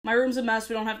My room's a mess.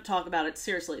 We don't have to talk about it.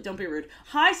 Seriously, don't be rude.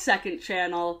 Hi, second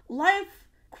channel. Life,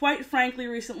 quite frankly,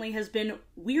 recently has been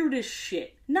weird as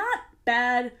shit. Not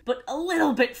bad, but a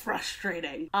little bit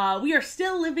frustrating. We are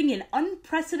still living in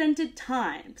unprecedented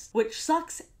times, which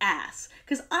sucks ass,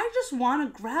 because I just want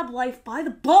to grab life by the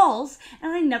balls,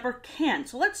 and I never can.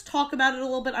 So let's talk about it a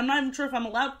little bit. I'm not even sure if I'm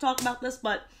allowed to talk about this,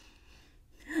 but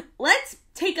let's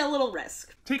take a little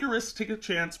risk. Take a risk, take a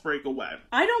chance, break away.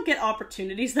 I don't get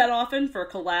opportunities that often for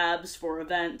collabs, for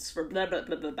events, for blah, blah,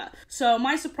 blah, blah, blah. So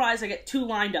my surprise, I get 2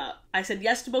 lined up. I said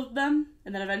yes to both of them,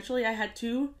 and then eventually I had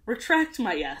to retract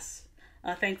my yes.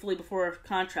 Thankfully, before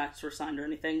contracts were signed or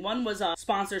anything. One was a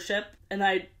sponsorship, and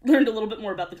I learned a little bit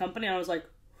more about the company, and I was like,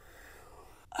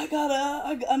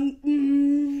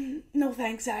 no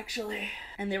thanks, actually.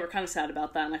 And they were kind of sad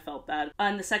about that, and I felt bad.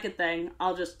 And the second thing,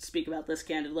 I'll just speak about this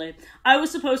candidly. I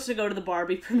was supposed to go to the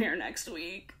Barbie premiere next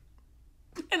week.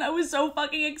 And I was so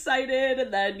fucking excited,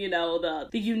 and then, you know,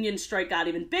 the union strike got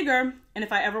even bigger, and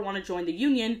if I ever want to join the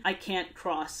union, I can't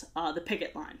cross the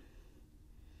picket line.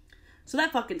 So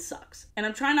that fucking sucks. And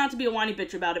I'm trying not to be a whiny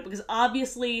bitch about it because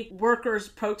obviously workers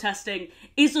protesting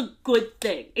is a good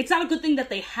thing. It's not a good thing that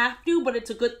they have to, but it's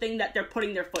a good thing that they're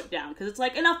putting their foot down. Because it's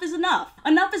like, enough is enough.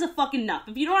 Enough is a fucking enough.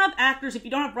 If you don't have actors, if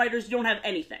you don't have writers, you don't have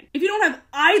anything. If you don't have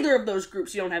either of those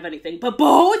groups, you don't have anything. But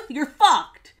both, you're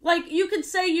fucked. Like, you could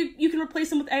say you can replace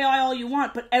them with AI all you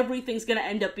want, but everything's gonna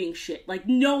end up being shit. Like,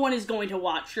 no one is going to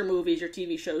watch your movies, your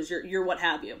TV shows, your what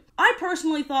have you. I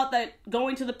personally thought that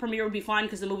going to the premiere would be fine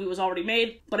because the movie was already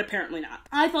made, but apparently not.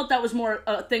 I thought that was more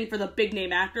a thing for the big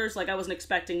name actors. Like, I wasn't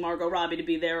expecting Margot Robbie to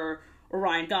be there or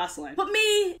Ryan Gosling. But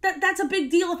me, that's a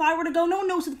big deal if I were to go. No one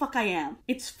knows who the fuck I am.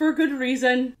 It's for good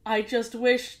reason. I just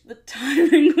wish the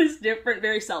timing was different,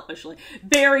 very selfishly.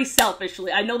 Very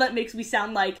selfishly. I know that makes me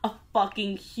sound like a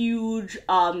fucking huge,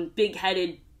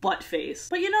 big-headed butt face.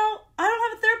 But you know, I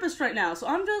don't have a therapist right now, so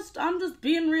I'm just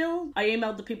being real. I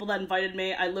emailed the people that invited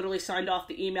me. I literally signed off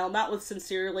the email, not with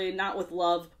sincerely, not with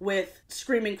love, with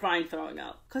screaming, crying, throwing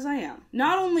up. Because I am.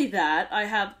 Not only that, I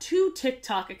have 2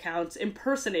 TikTok accounts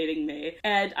impersonating me,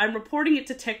 and I'm reporting it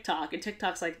to TikTok, and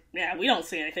TikTok's like, yeah, we don't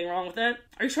see anything wrong with it.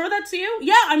 Are you sure that's you?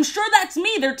 Yeah, I'm sure that's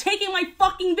me. They're taking my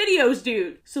fucking videos,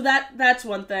 dude. So that's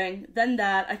one thing. Then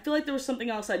that, I feel like there was something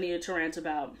else I needed to rant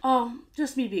about. Oh,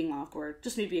 just me being awkward.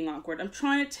 Just me being awkward. I'm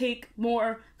trying to take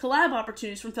more collab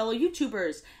opportunities from fellow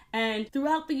YouTubers, and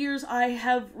throughout the years I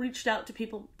have reached out to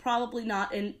people, probably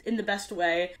not in the best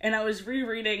way, and I was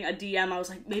rereading a DM. I was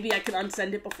like, maybe I can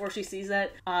unsend it before she sees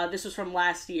it. This was from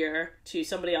last year to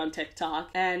somebody on TikTok,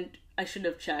 and I should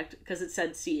have checked because it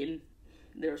said seen.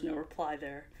 There was no reply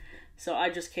there. So I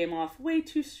just came off way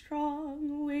too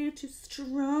strong, way too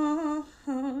strong.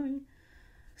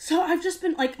 So I've just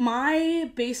been, like,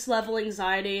 my base level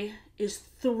anxiety is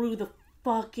through the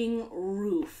fucking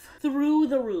roof. Through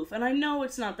the roof. And I know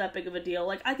it's not that big of a deal.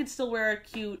 Like, I could still wear a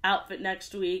cute outfit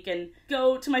next week and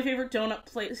go to my favorite donut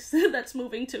place that's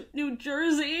moving to New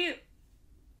Jersey.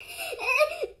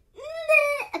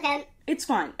 Okay. It's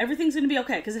fine. Everything's gonna be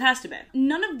okay, because it has to be.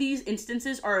 None of these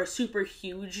instances are a super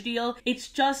huge deal. It's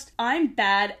just, I'm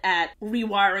bad at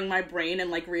rewiring my brain and,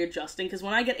 like, readjusting, because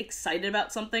when I get excited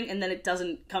about something and then it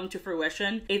doesn't come to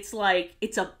fruition, it's like,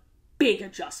 it's a big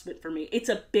adjustment for me. It's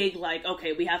a big, like,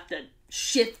 okay, we have to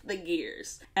shift the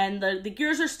gears. And the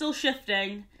gears are still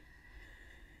shifting.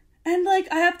 And, like,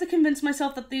 I have to convince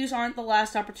myself that these aren't the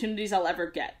last opportunities I'll ever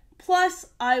get. Plus,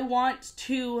 I want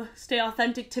to stay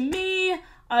authentic to me.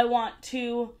 I want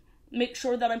to make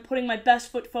sure that I'm putting my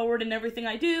best foot forward in everything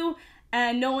I do.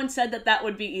 And no one said that that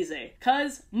would be easy.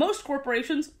 Because most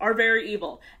corporations are very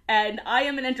evil. And I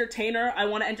am an entertainer. I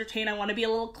want to entertain. I want to be a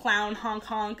little clown, honk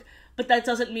honk. But that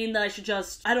doesn't mean that I should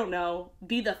just, I don't know,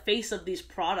 be the face of these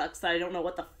products that I don't know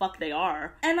what the fuck they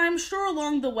are. And I'm sure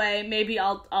along the way, maybe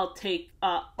I'll take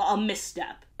a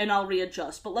misstep and I'll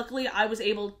readjust. But luckily, I was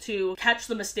able to catch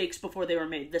the mistakes before they were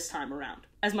made this time around.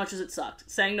 As much as it sucked.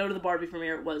 Saying no to the Barbie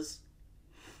premiere was...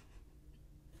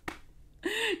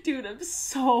 Dude, I'm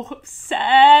so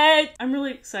upset. I'm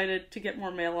really excited to get more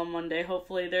mail on Monday.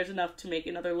 Hopefully there's enough to make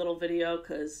another little video,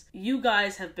 because you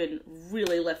guys have been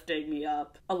really lifting me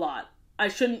up a lot. I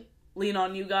shouldn't lean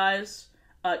on you guys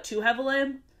too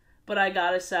heavily, but I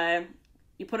gotta say,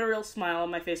 you put a real smile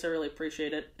on my face. I really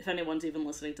appreciate it. If anyone's even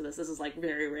listening to this, this is like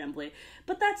very rambly.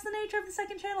 But that's the nature of the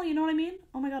second channel, you know what I mean?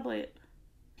 Oh my god, wait.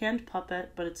 Hand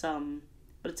puppet, but it's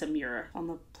a mirror on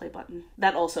the play button.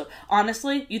 That also,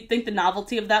 honestly, you'd think the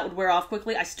novelty of that would wear off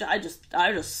quickly. I just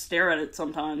stare at it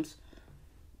sometimes.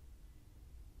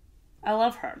 I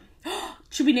love her.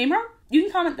 Should we name her? You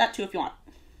can comment that too if you want.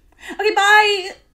 Okay, bye!